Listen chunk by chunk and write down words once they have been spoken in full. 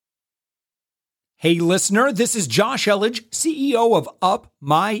Hey, listener, this is Josh Elledge, CEO of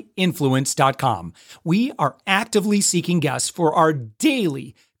UpMyInfluence.com. We are actively seeking guests for our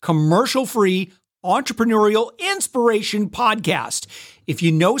daily commercial-free entrepreneurial inspiration podcast. If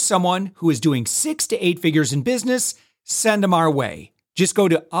you know someone who is doing 6 to 8 figures in business, send them our way. Just go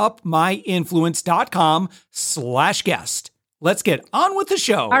to UpMyInfluence.com/guest. Let's get on with the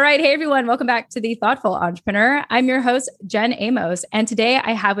show. All right. Hey, everyone. Welcome back to The Thoughtful Entrepreneur. I'm your host, Jen Amos. And today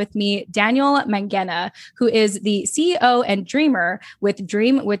I have with me Daniel Mangena, who is the CEO and dreamer with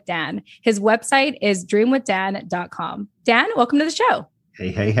Dream with Dan. His website is dreamwithdan.com. Dan, welcome to the show.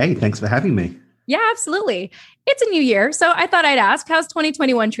 Hey. Thanks for having me. Yeah, absolutely. It's a new year. So I thought I'd ask, how's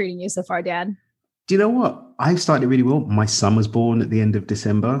 2021 treating you so far, Dan? Do you know what? I've started really well. My son was born at the end of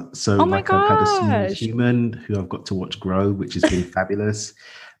December. So I've had a small human who I've got to watch grow, which has been fabulous.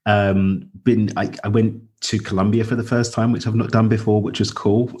 I went to Colombia for the first time, which I've not done before, which was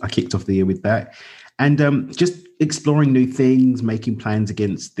cool. I kicked off the year with that. And just exploring new things, making plans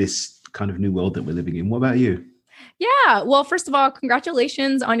against this kind of new world that we're living in. What about you? Yeah. Well, first of all,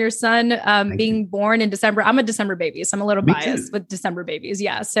 congratulations on your son being born in December. I'm a December baby, so I'm a little biased with December babies.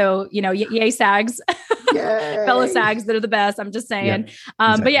 Yeah. So, yay SAGs, fellow SAGs that are the best. I'm just saying. Yeah,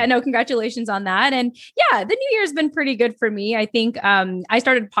 exactly. But yeah, no, congratulations on that. And yeah, the new year's been pretty good for me. I think I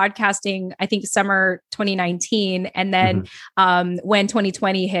started podcasting, summer 2019. And then when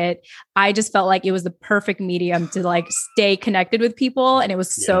 2020 hit, I just felt like it was the perfect medium to stay connected with people. And it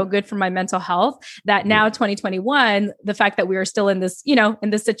was so good for my mental health that now 2021, the fact that we are still in this, in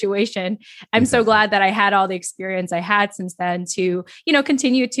this situation, I'm so glad that I had all the experience I had since then to,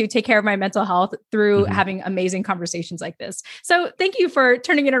 continue to take care of my mental health through having amazing conversations like this. So thank you for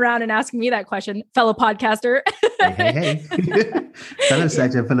turning it around and asking me that question, fellow podcaster. Hey. Fellow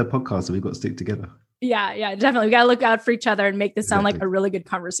Sag and fellow podcaster, we've got to stick together. Yeah, definitely. We got to look out for each other and make this sound like a really good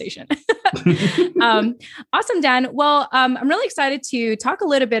conversation. Awesome, Dan. Well, I'm really excited to talk a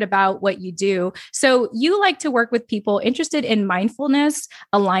little bit about what you do. So you like to work with people interested in mindfulness,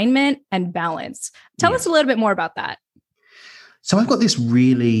 alignment, and balance. Tell us a little bit more about that. So I've got this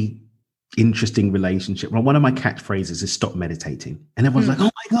really interesting relationship. Well, one of my catchphrases is stop meditating. And everyone's like, oh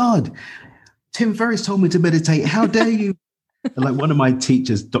my God, Tim Ferriss told me to meditate. How dare you? And one of my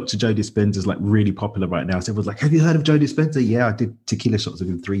teachers, Dr. Joe Dispenza, is really popular right now. So everyone's like, have you heard of Joe Dispenza? Yeah, I did tequila shots with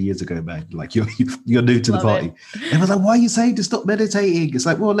him 3 years ago, man. You're new to the party. And everyone's like, why are you saying to stop meditating? It's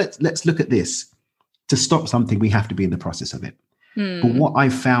like, well, let's look at this. To stop something, we have to be in the process of it. But what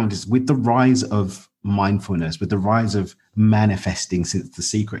I've found is with the rise of mindfulness, with the rise of manifesting since The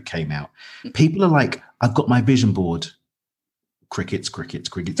Secret came out, people are like, I've got my vision board. Crickets. I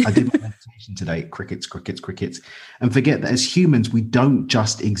did my meditation today. Crickets. And forget that as humans, we don't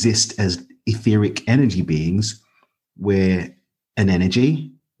just exist as etheric energy beings. We're an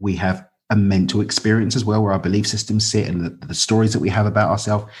energy. We have a mental experience as well, where our belief systems sit and the stories that we have about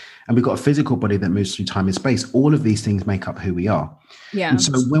ourselves. And we've got a physical body that moves through time and space. All of these things make up who we are. Yeah. And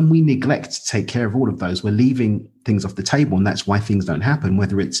so when we neglect to take care of all of those, we're leaving things off the table. And that's why things don't happen,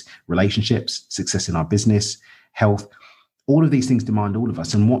 whether it's relationships, success in our business, health. All of these things demand all of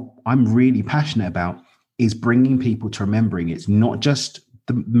us. And what I'm really passionate about is bringing people to remembering it's not just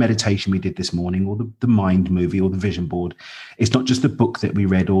the meditation we did this morning or the mind movie or the vision board. It's not just the book that we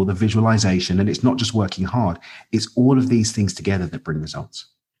read or the visualization. And it's not just working hard. It's all of these things together that bring results.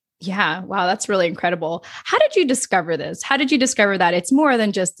 Yeah. Wow. That's really incredible. How did you discover this? How did you discover that it's more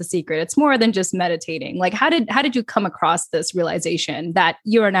than just The Secret? It's more than just meditating. How did you come across this realization that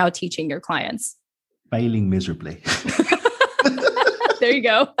you are now teaching your clients? Failing miserably. There you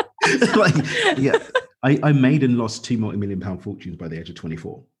go. I made and lost 2 multi-million-pound fortunes by the age of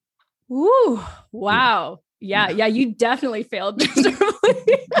 24. Ooh, wow. Yeah, you definitely failed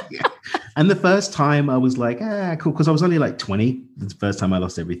miserably. And the first time I was like, cool, because I was only 20. The first time I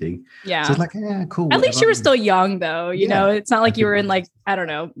lost everything. Yeah. So I was like, cool. At least you were still young, though. You know, it's not like you were in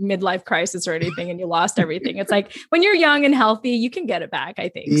midlife crisis or anything and you lost everything. It's like when you're young and healthy, you can get it back, I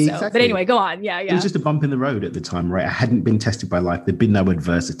think. Exactly. So, but anyway, go on. Yeah. It was just a bump in the road at the time, right? I hadn't been tested by life. There'd been no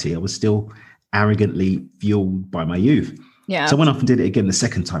adversity. I was still arrogantly fueled by my youth. Yeah. So I went off and did it again. The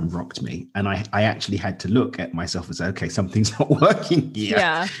second time rocked me. And I actually had to look at myself and say, okay, something's not working here.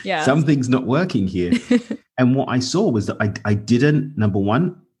 Yeah. Something's not working here. And what I saw was that I didn't, number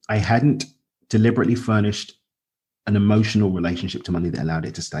one, I hadn't deliberately furnished an emotional relationship to money that allowed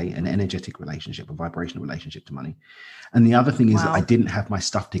it to stay, an energetic relationship, a vibrational relationship to money. And the other thing is that I didn't have my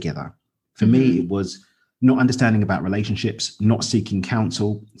stuff together. For me, it was not understanding about relationships, not seeking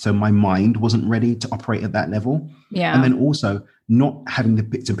counsel. So my mind wasn't ready to operate at that level. Yeah. And then also not having the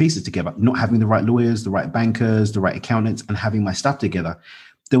bits and pieces together, not having the right lawyers, the right bankers, the right accountants, and having my stuff together.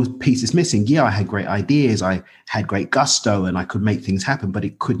 there was pieces missing. Yeah, I had great ideas. I had great gusto and I could make things happen, but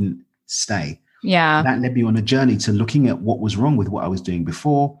it couldn't stay. Yeah. That led me on a journey to looking at what was wrong with what I was doing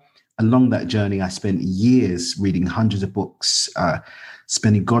before. Along that journey, I spent years reading hundreds of books,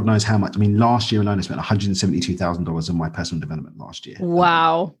 spending God knows how much. I mean, last year alone, I spent $172,000 on my personal development last year.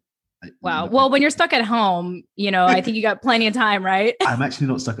 Wow. Wow. Well, when you're stuck at home, I think you got plenty of time, right? I'm actually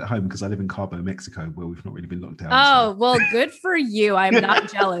not stuck at home because I live in Cabo, Mexico, where we've not really been locked down. Oh, well, good for you. I'm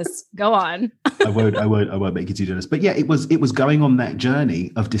not jealous. Go on. I won't make you too jealous. But yeah, it was going on that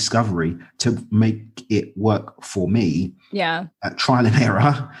journey of discovery to make it work for me. Yeah. Trial and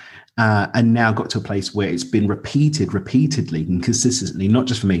error. And now got to a place where it's been repeatedly and consistently, not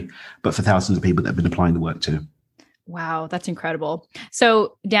just for me, but for thousands of people that have been applying the work too. Wow, that's incredible.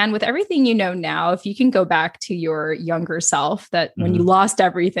 So, Dan, with everything you know now, if you can go back to your younger self, that when you lost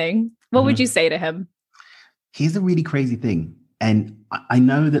everything, what would you say to him? Here's the really crazy thing. And I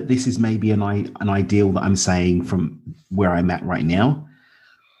know that this is maybe an ideal that I'm saying from where I'm at right now.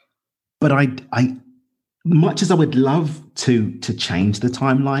 But I much as I would love to change the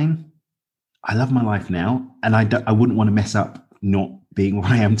timeline, I love my life now. And I wouldn't want to mess up not being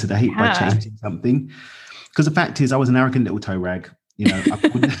where I am today by changing something. Because the fact is, I was an arrogant little toe rag. I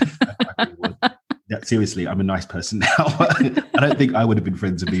wouldn't. I really would. Yeah, seriously, I'm a nice person now. I don't think I would have been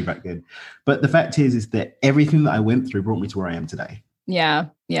friends with me back then. But the fact is that everything that I went through brought me to where I am today. Yeah.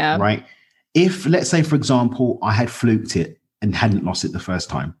 Yeah. Right. If, let's say, for example, I had fluked it and hadn't lost it the first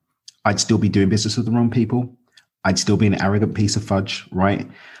time, I'd still be doing business with the wrong people. I'd still be an arrogant piece of fudge. Right.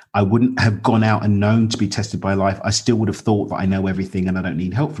 I wouldn't have gone out and known to be tested by life. I still would have thought that I know everything and I don't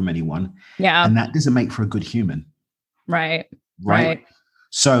need help from anyone. Yeah. And that doesn't make for a good human. Right.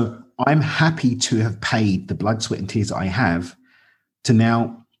 So I'm happy to have paid the blood, sweat, and tears that I have to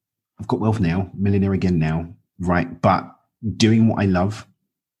now, I've got wealth now, millionaire again now, right? But doing what I love,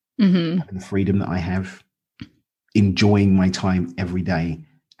 having the freedom that I have, enjoying my time every day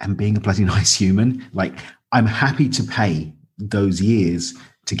and being a bloody nice human. Like, I'm happy to pay those years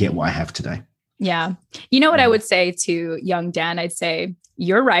to get what I have today. Yeah. You know what I would say to young Dan? I'd say,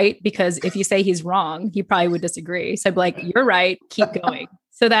 you're right. Because if you say he's wrong, he probably would disagree. So I'd be like, you're right. Keep going.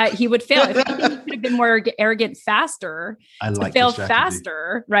 So that he would fail. If anything, he could have been more arrogant faster. I like fail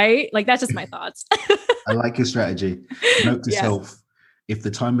faster, right? Like, that's just my thoughts. I like your strategy. Note to self, if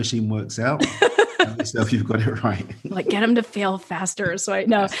the time machine works out, yourself, you've got it right. Like, get him to fail faster. So I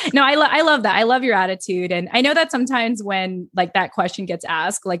love that. I love your attitude. And I know that sometimes when like that question gets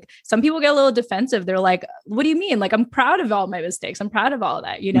asked, like some people get a little defensive. They're like, what do you mean? Like, I'm proud of all my mistakes. I'm proud of all of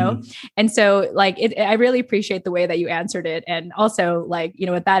that, And so like, I really appreciate the way that you answered it. And also like,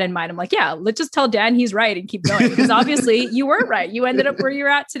 with that in mind, I'm like, yeah, let's just tell Dan he's right and keep going. Because obviously you were right. You ended up where you're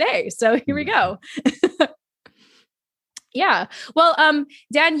at today. So here we go. Yeah. Well,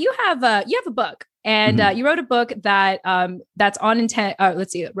 Dan, you have a book. And you wrote a book that's on intent.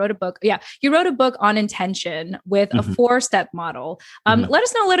 Wrote a book. Yeah, you wrote a book on intention with a 4-step model. Let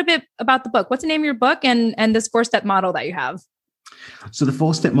us know a little bit about the book. What's the name of your book and this 4-step model that you have? So the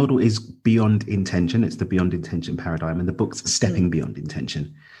 4-step model is Beyond Intention. It's the Beyond Intention paradigm, and the book's Stepping Beyond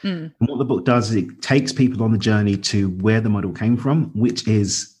Intention. And what the book does is it takes people on the journey to where the model came from, which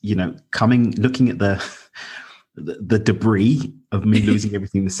is looking at the debris of me losing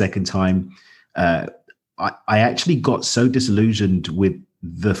everything the second time. I actually got so disillusioned with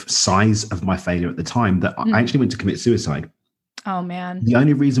the size of my failure at the time that I actually went to commit suicide. Oh, man. The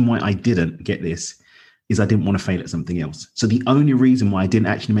only reason why I didn't get this is I didn't want to fail at something else. So the only reason why I didn't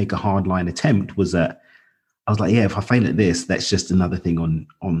actually make a hardline attempt was that I was like, yeah, if I fail at this, that's just another thing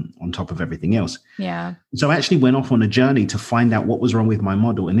on top of everything else. Yeah. So I actually went off on a journey to find out what was wrong with my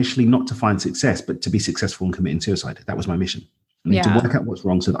model. Initially, not to find success, but to be successful in committing suicide. That was my mission. I need to work out what's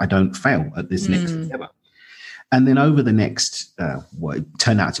wrong so that I don't fail at this next endeavor. And then over the next, it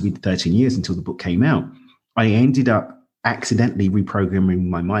turned out to be 13 years until the book came out, I ended up accidentally reprogramming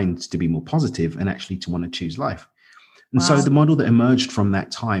my mind to be more positive and actually to want to choose life. And so the model that emerged from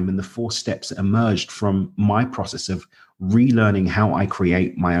that time and the 4 steps that emerged from my process of relearning how I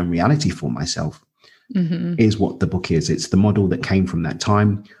create my own reality for myself is what the book is. It's the model that came from that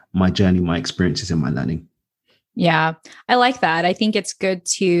time, my journey, my experiences, and my learning. Yeah, I like that. I think it's good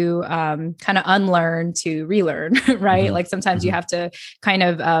to kind of unlearn to relearn, right? Like sometimes you have to kind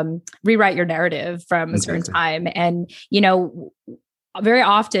of rewrite your narrative from a certain time. And, very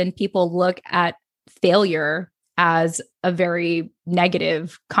often people look at failure as a very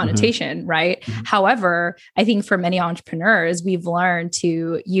negative connotation, right? However, I think for many entrepreneurs, we've learned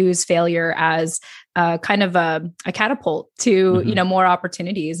to use failure as kind of a catapult to, more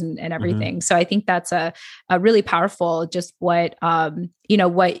opportunities and everything. So I think that's a really powerful, just what,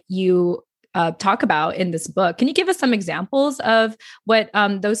 what you talk about in this book. Can you give us some examples of what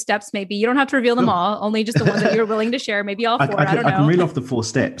those steps may be? You don't have to reveal them all, only just the ones that you're willing to share, maybe all four. I don't know. I can reel off the 4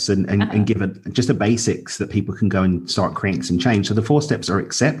 steps and give just the basics that people can go and start creating some change. So the 4 steps are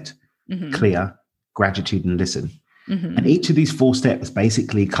accept, clear, gratitude, and listen. And each of these 4 steps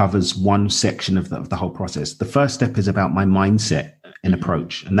basically covers one section of the whole process. The first step is about my mindset and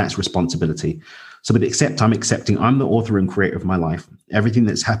approach, and that's responsibility. So with accept, I'm accepting I'm the author and creator of my life. Everything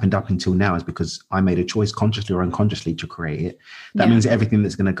that's happened up until now is because I made a choice consciously or unconsciously to create it. That means everything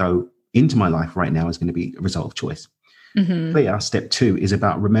that's going to go into my life right now is going to be a result of choice. Clear, step 2 is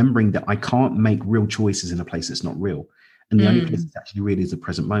about remembering that I can't make real choices in a place that's not real. And the only place that's actually real is the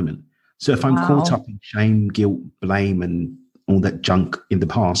present moment. So if I'm caught up in shame, guilt, blame, and all that junk in the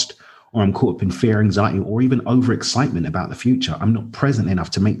past, or I'm caught up in fear, anxiety, or even overexcitement about the future, I'm not present enough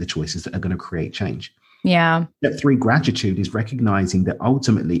to make the choices that are going to create change. Yeah. Step 3, gratitude, is recognizing that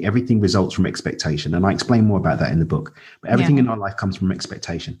ultimately everything results from expectation. And I explain more about that in the book. But everything in our life comes from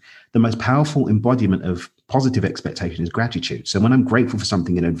expectation. The most powerful embodiment of positive expectation is gratitude. So when I'm grateful for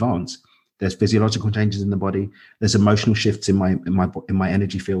something in advance, there's physiological changes in the body. There's emotional shifts in my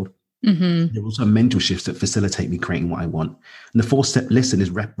energy field. There are also mental shifts that facilitate me creating what I want. And the 4th step, listen,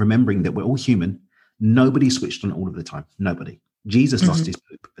 is remembering that we're all human. Nobody switched on all of the time. Nobody. Jesus lost his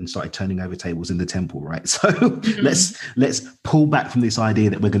poop and started turning over tables in the temple, right? So let's pull back from this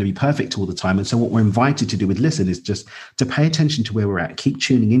idea that we're going to be perfect all the time. And so what we're invited to do with listen is just to pay attention to where we're at, keep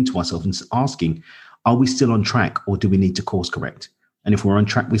tuning into ourselves and asking, are we still on track, or do we need to course correct? And if we're on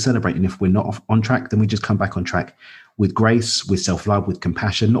track, we celebrate. And if we're not on track, then we just come back on track with grace, with self-love, with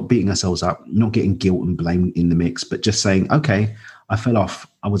compassion, not beating ourselves up, not getting guilt and blame in the mix, but just saying, okay, I fell off.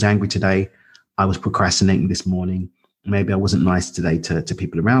 I was angry today. I was procrastinating this morning. Maybe I wasn't nice today to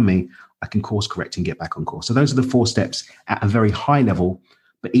people around me. I can course correct and get back on course. So those are the 4 steps at a very high level,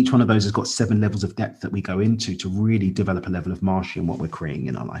 but each one of those has got 7 levels of depth that we go into to really develop a level of mastery in what we're creating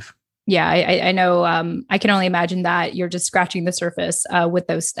in our life. Yeah, I know. I can only imagine that you're just scratching the surface with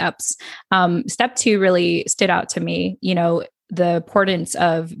those steps. Step 2 really stood out to me, the importance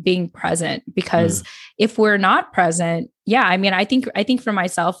of being present, because if we're not present, I think for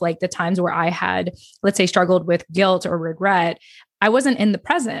myself, like the times where I had, let's say, struggled with guilt or regret, I wasn't in the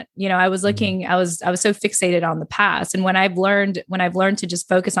present. I was looking, I was so fixated on the past. And when I've learned to just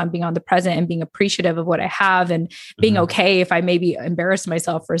focus on being on the present and being appreciative of what I have and being okay if I maybe embarrass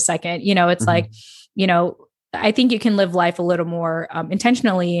myself for a second, it's like, I think you can live life a little more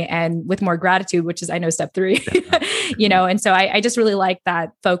intentionally and with more gratitude, which is, I know, step 3, and so I just really like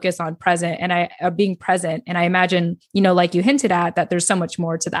that focus on present and being present. And I imagine, like you hinted at, that there's so much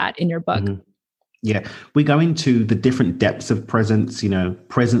more to that in your book. Yeah, we go into the different depths of presence,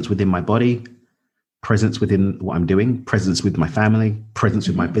 presence within my body, presence within what I'm doing, presence with my family, presence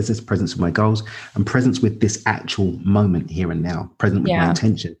with my business, presence with my goals, and presence with this actual moment here and now, present with my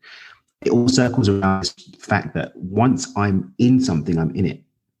intention. It all circles around this fact that once I'm in something, I'm in it.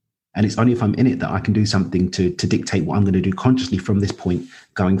 And it's only if I'm in it that I can do something to dictate what I'm going to do consciously from this point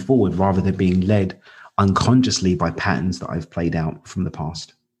going forward, rather than being led unconsciously by patterns that I've played out from the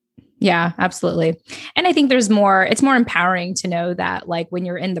past. Yeah, absolutely. And I think it's more empowering to know that, like, when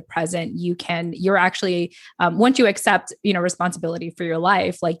you're in the present, you're actually, once you accept, responsibility for your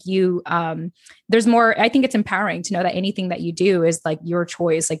life, like there's more, I think it's empowering to know that anything that you do is like your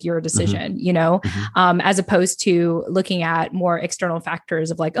choice, like your decision, as opposed to looking at more external factors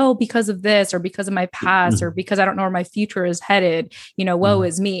of like, oh, because of this, or because of my past, or because I don't know where my future is headed, woe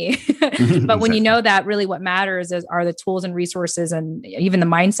is me. But when you know that really what matters are the tools and resources and even the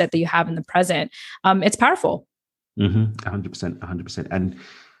mindset that you have in the present, it's powerful. 100%. And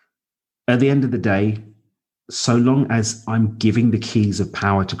at the end of the day, so long as I'm giving the keys of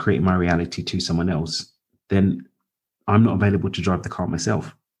power to create my reality to someone else, then I'm not available to drive the car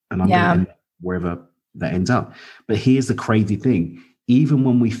myself. And I'm going to end up wherever that ends up. But here's the crazy thing. Even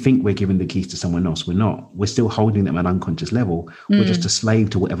when we think we're giving the keys to someone else, we're not. We're still holding them at an unconscious level. We're just a slave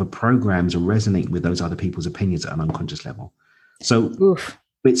to whatever programs are resonating with those other people's opinions at an unconscious level. So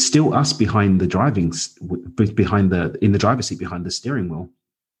it's still us behind the in the driver's seat, behind the steering wheel.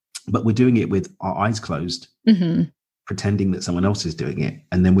 But we're doing it with our eyes closed, pretending that someone else is doing it.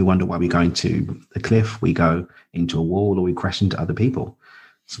 And then we wonder why we're going to a cliff, we go into a wall, or we crash into other people.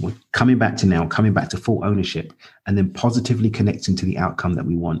 So we're coming back to full ownership, and then positively connecting to the outcome that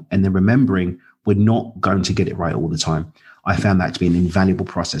we want. And then remembering we're not going to get it right all the time. I found that to be an invaluable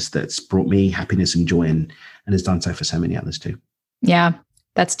process that's brought me happiness and joy, and has done so for so many others too. Yeah,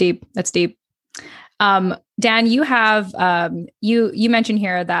 that's deep. That's deep. Dan, you have, you mentioned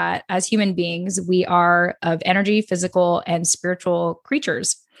here that as human beings, we are of energy, physical, and spiritual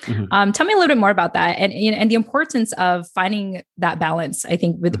creatures. Mm-hmm. Tell me a little bit more about that and the importance of finding that balance, I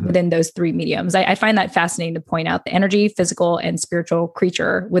think, within those three mediums. I find that fascinating to point out the energy, physical, and spiritual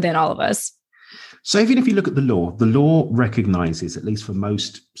creature within all of us. So even if you look at the law recognizes, at least for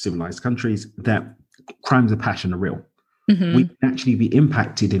most civilized countries, that crimes of passion are real. Mm-hmm. We can actually be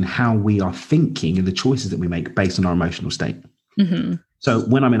impacted in how we are thinking and the choices that we make based on our emotional state. Mm-hmm. So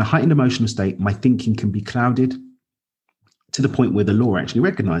when I'm in a heightened emotional state, my thinking can be clouded to the point where the law actually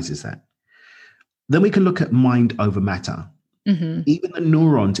recognizes that. Then we can look at mind over matter. Mm-hmm. Even the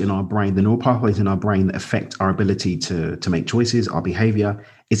neurons in our brain, the neural pathways in our brain that affect our ability to make choices, our behavior,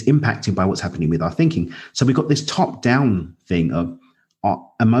 is impacted by what's happening with our thinking. So we've got this top-down thing of our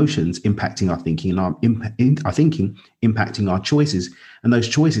emotions impacting our thinking, and our thinking impacting our choices, and those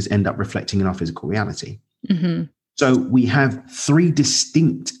choices end up reflecting in our physical reality. Mm-hmm. So we have three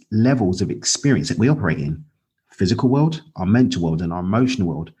distinct levels of experience that we operate in: physical world, our mental world, and our emotional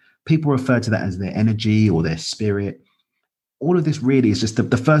world. People refer to that as their energy or their spirit. All of this really is just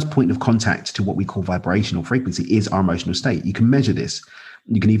the first point of contact to what we call vibrational frequency is our emotional state. You can measure this.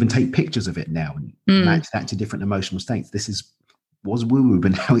 You can even take pictures of it now and match that to different emotional states. This was woo-woo,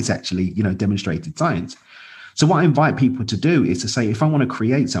 but now it's actually, demonstrated science. So what I invite people to do is to say, if I want to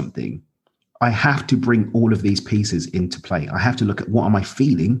create something, I have to bring all of these pieces into play. I have to look at what am I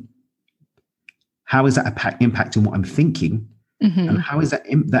feeling? How is that impacting what I'm thinking? Mm-hmm. And how is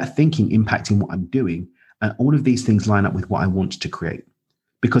that thinking impacting what I'm doing? And all of these things line up with what I want to create,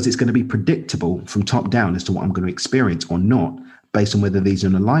 because it's going to be predictable from top down as to what I'm going to experience or not, based on whether these are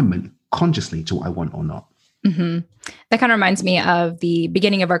in alignment consciously to what I want or not. Mm-hmm. That kind of reminds me of the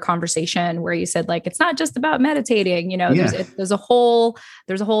beginning of our conversation where you said, like, it's not just about meditating, there's a whole,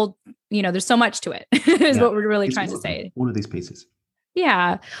 there's so much to it is what we're really trying to say. All of these pieces.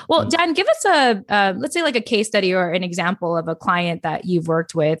 Yeah. Well, Dan, give us let's say like a case study or an example of a client that you've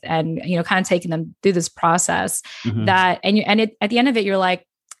worked with and, kind of taking them through this process at the end of it, you're like,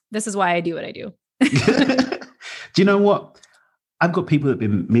 this is why I do what I do. Do you know what? I've got people that have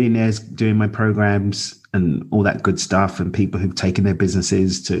been millionaires doing my programs and all that good stuff, and people who've taken their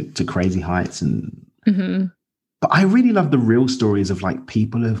businesses to crazy heights. But I really love the real stories of like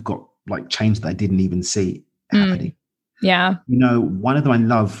people who've got like change that I didn't even see happening. Yeah. One of them I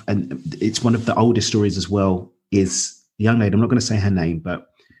love, and it's one of the oldest stories as well, is a young lady. I'm not going to say her name, but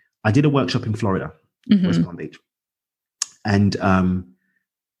I did a workshop in Florida, West Palm Beach. And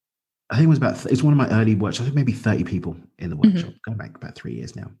I think it's one of my early workshops, I think maybe 30 people in the workshop, going back about 3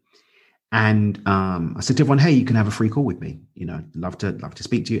 years now. And I said to everyone, hey, you can have a free call with me. Love to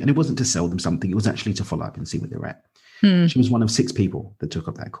speak to you. And it wasn't to sell them something. It was actually to follow up and see where they're at. She was one of 6 people that took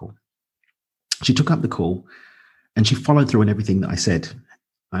up that call. She took up the call. And she followed through on everything that I said.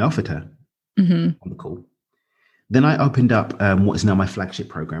 I offered her on the call. Then I opened up what is now my flagship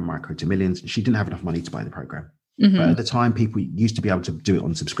program, Micro to Millions. She didn't have enough money to buy the program. But at the time, people used to be able to do it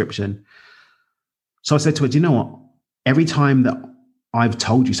on subscription. So I said to her, do you know what? Every time that I've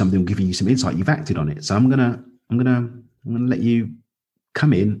told you something, giving you some insight, you've acted on it. So I'm gonna let you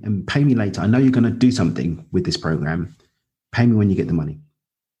come in and pay me later. I know you're gonna do something with this program. Pay me when you get the money.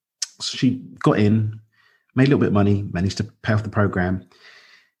 So she got in, made a little bit of money, managed to pay off the program.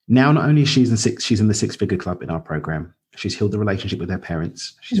 Now, not only is she's in the 6-figure club in our program, she's healed the relationship with her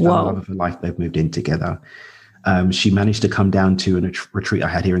parents. She's found the love of her life. They've moved in together. She managed to come down to a retreat I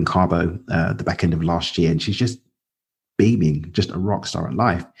had here in Cabo the back end of last year, and she's just beaming, just a rock star at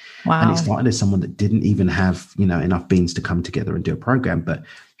life. Wow. And it started as someone that didn't even have enough beans to come together and do a program, but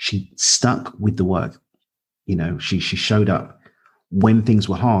she stuck with the work. She showed up when things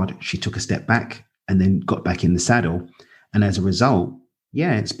were hard. She took a step back and then got back in the saddle. And as a result,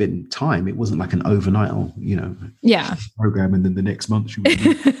 it's been time. It wasn't like an overnight, program. And then the next month she was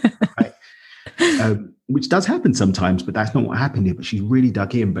right? Which does happen sometimes, but that's not what happened here. But she's really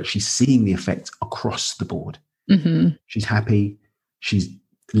dug in, but she's seeing the effect across the board. She's happy. She's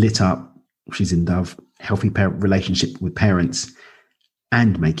lit up. She's in love, healthy relationship with parents,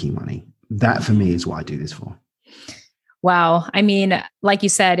 and making money. That for me is what I do this for. Wow. I mean, like you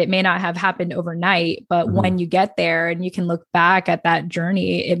said, it may not have happened overnight, but when you get there and you can look back at that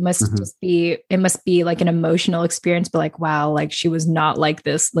journey, it must be like an emotional experience, but like, wow, like she was not like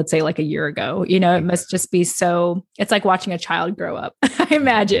this, let's say like a year ago, it must just be so, it's like watching a child grow up, I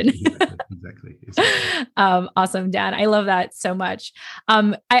imagine. Exactly. Awesome, Dan. I love that so much.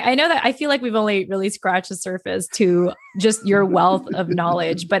 I know that I feel like we've only really scratched the surface to just your wealth of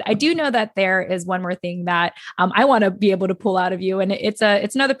knowledge, but I do know that there is one more thing that I want to be able to pull out of you. And it's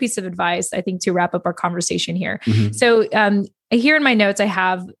another piece of advice, I think, to wrap up our conversation here. Mm-hmm. So here in my notes, I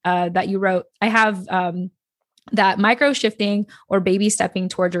have that you wrote, that micro shifting or baby stepping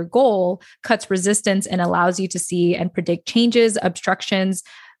towards your goal cuts resistance and allows you to see and predict changes, obstructions,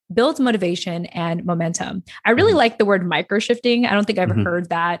 builds motivation and momentum. I really like the word micro shifting. I don't think I've ever heard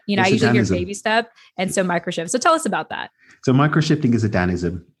that. I usually hear baby step. And so micro shift. So tell us about that. So micro shifting is a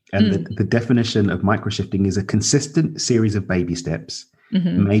Danism. And the definition of micro shifting is a consistent series of baby steps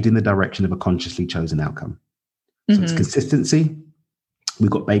made in the direction of a consciously chosen outcome. So it's consistency.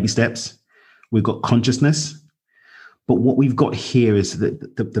 We've got baby steps. We've got consciousness. But what we've got here is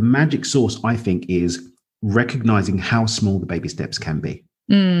that the magic source, I think, is recognizing how small the baby steps can be.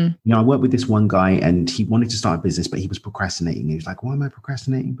 I worked with this one guy and he wanted to start a business, but he was procrastinating. He was like, why am I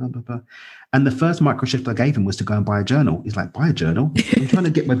procrastinating? Blah, blah, blah. And the first micro shift I gave him was to go and buy a journal. He's like, buy a journal? I'm trying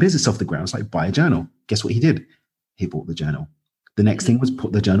to get my business off the ground. It's like, buy a journal. Guess what he did? He bought the journal. The next thing was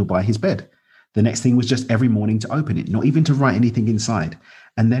put the journal by his bed. The next thing was just every morning to open it, not even to write anything inside.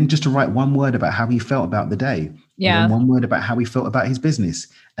 And then just to write one word about how he felt about the day. Yeah. And then one word about how he felt about his business.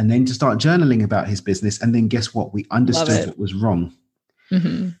 And then to start journaling about his business. And then guess what? We understood what was wrong.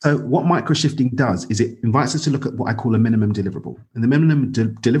 So what micro shifting does is it invites us to look at what I call a minimum deliverable. And the minimum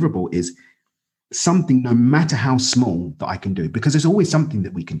deliverable is something, no matter how small, that I can do, because there's always something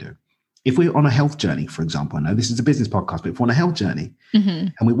that we can do. If we're on a health journey, for example, I know this is a business podcast, but if we're on a health journey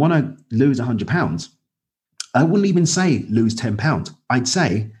and we want to lose 100 pounds, I wouldn't even say lose 10 pounds. I'd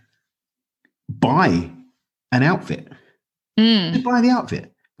say buy an outfit. Just buy the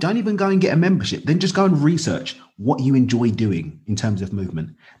outfit. Don't even go and get a membership. Then just go and research what you enjoy doing in terms of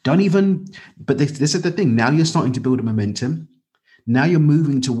movement. But this is the thing. Now you're starting to build a momentum. Now you're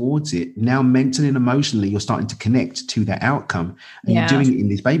moving towards it. Now mentally and emotionally, you're starting to connect to that outcome. And you're doing it in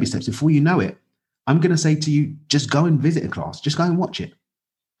these baby steps. Before you know it, I'm going to say to you, just go and visit a class. Just go and watch it.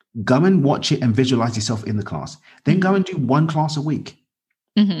 Go and watch it and visualize yourself in the class. Then go and do one class a week.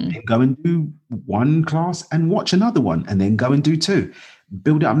 Then go and do one class and watch another one. And then go and do two.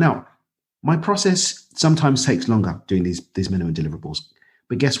 Build it up. Now, my process sometimes takes longer doing these minimum deliverables.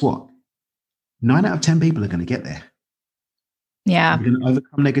 But guess what? 9 out of 10 people are going to get there. Yeah. They're going to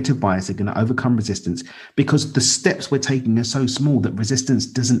overcome negative bias. They're going to overcome resistance because the steps we're taking are so small that resistance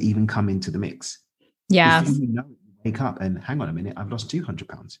doesn't even come into the mix. Yeah. You wake up and hang on a minute, I've lost 200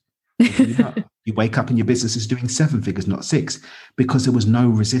 pounds. You wake up and your business is doing 7 figures, not 6, because there was no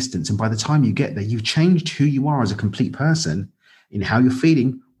resistance. And by the time you get there, you've changed who you are as a complete person in how you're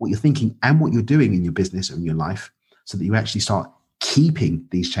feeling, what you're thinking, and what you're doing in your business and your life, so that you actually start keeping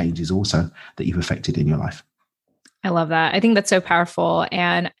these changes also that you've affected in your life. I love that. I think that's so powerful.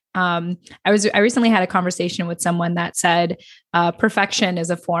 And I recently had a conversation with someone that said perfection is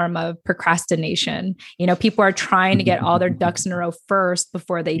a form of procrastination. People are trying to get all their ducks in a row first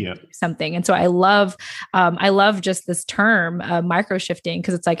before they do something. And so I love just this term micro shifting,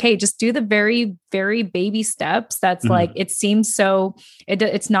 because it's like, hey, just do the very, very baby steps. That's like, it seems so,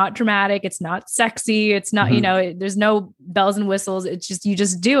 it's not dramatic. It's not sexy. It's not, there's no bells and whistles. It's just, you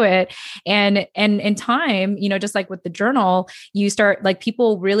just do it. And in time, just like with the journal, you start, like,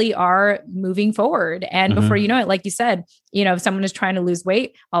 people really are moving forward. And before you know it, like you said, if someone is trying to lose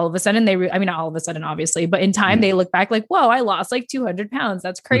weight, all of a sudden not all of a sudden, obviously, but in time they look back like, whoa, I lost like 200 pounds.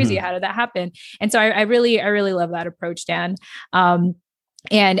 That's crazy. How did that happen? And so I really love that approach, Dan. And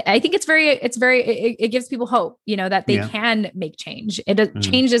I think it gives people hope, that they can make change.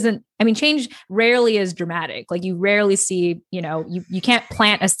 Change rarely is dramatic. Like, you rarely see, you can't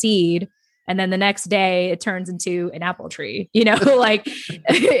plant a seed and then the next day it turns into an apple tree, like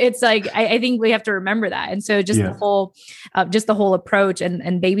it's like, I think we have to remember that. And so just the whole approach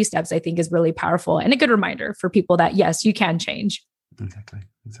and baby steps, I think, is really powerful and a good reminder for people that, yes, you can change. Exactly.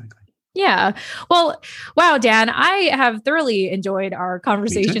 Yeah. Well, wow, Dan, I have thoroughly enjoyed our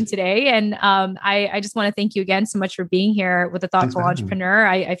conversation today. And I just want to thank you again so much for being here with the Thoughtful Entrepreneur.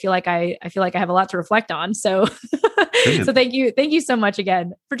 I feel like I have a lot to reflect on. So, so thank you. Thank you so much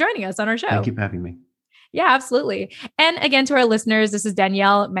again for joining us on our show. Thank you for having me. Yeah, absolutely. And again, to our listeners, this is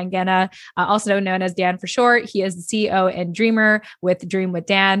Danielle Mangena, also known as Dan for short. He is the CEO and dreamer with Dream with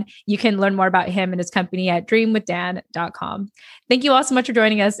Dan. You can learn more about him and his company at dreamwithdan.com. Thank you all so much for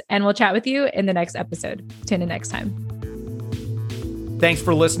joining us, and we'll chat with you in the next episode. Tune in next time. Thanks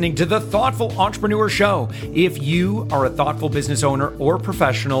for listening to the Thoughtful Entrepreneur Show. If you are a thoughtful business owner or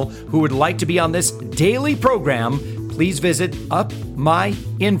professional who would like to be on this daily program, please visit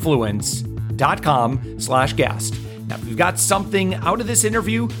upmyinfluence.com. upmyinfluence.com/guest. Now, if you've got something out of this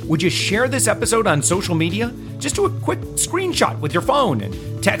interview, would you share this episode on social media? Just do a quick screenshot with your phone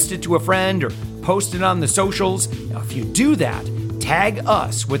and text it to a friend or post it on the socials. Now, if you do that, tag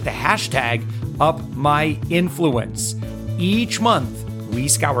us with the hashtag UpMyInfluence. Each month, we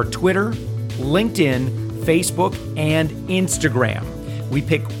scour Twitter, LinkedIn, Facebook, and Instagram. We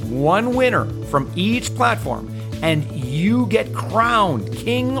pick one winner from each platform, and you get crowned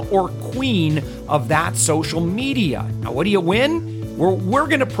king or queen of that social media. Now, what do you win? We're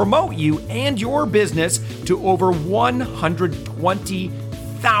going to promote you and your business to over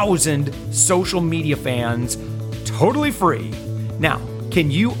 120,000 social media fans, totally free. Now,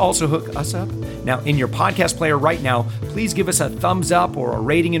 can you also hook us up? Now, in your podcast player right now, please give us a thumbs up or a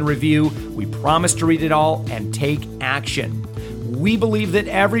rating and review. We promise to read it all and take action. We believe that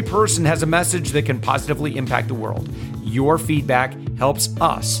every person has a message that can positively impact the world. Your feedback helps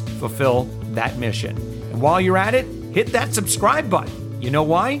us fulfill that mission. And while you're at it, hit that subscribe button. You know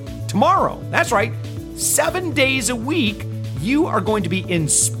why? Tomorrow, that's right, 7 days a week, you are going to be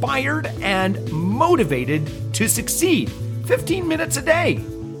inspired and motivated to succeed. 15 minutes a day.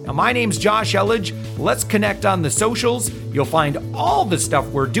 Now, my name's Josh Elledge. Let's connect on the socials. You'll find all the stuff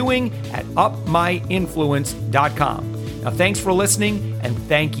we're doing at upmyinfluence.com. Now, thanks for listening, and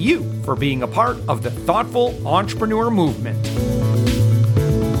thank you for being a part of the Thoughtful Entrepreneur Movement.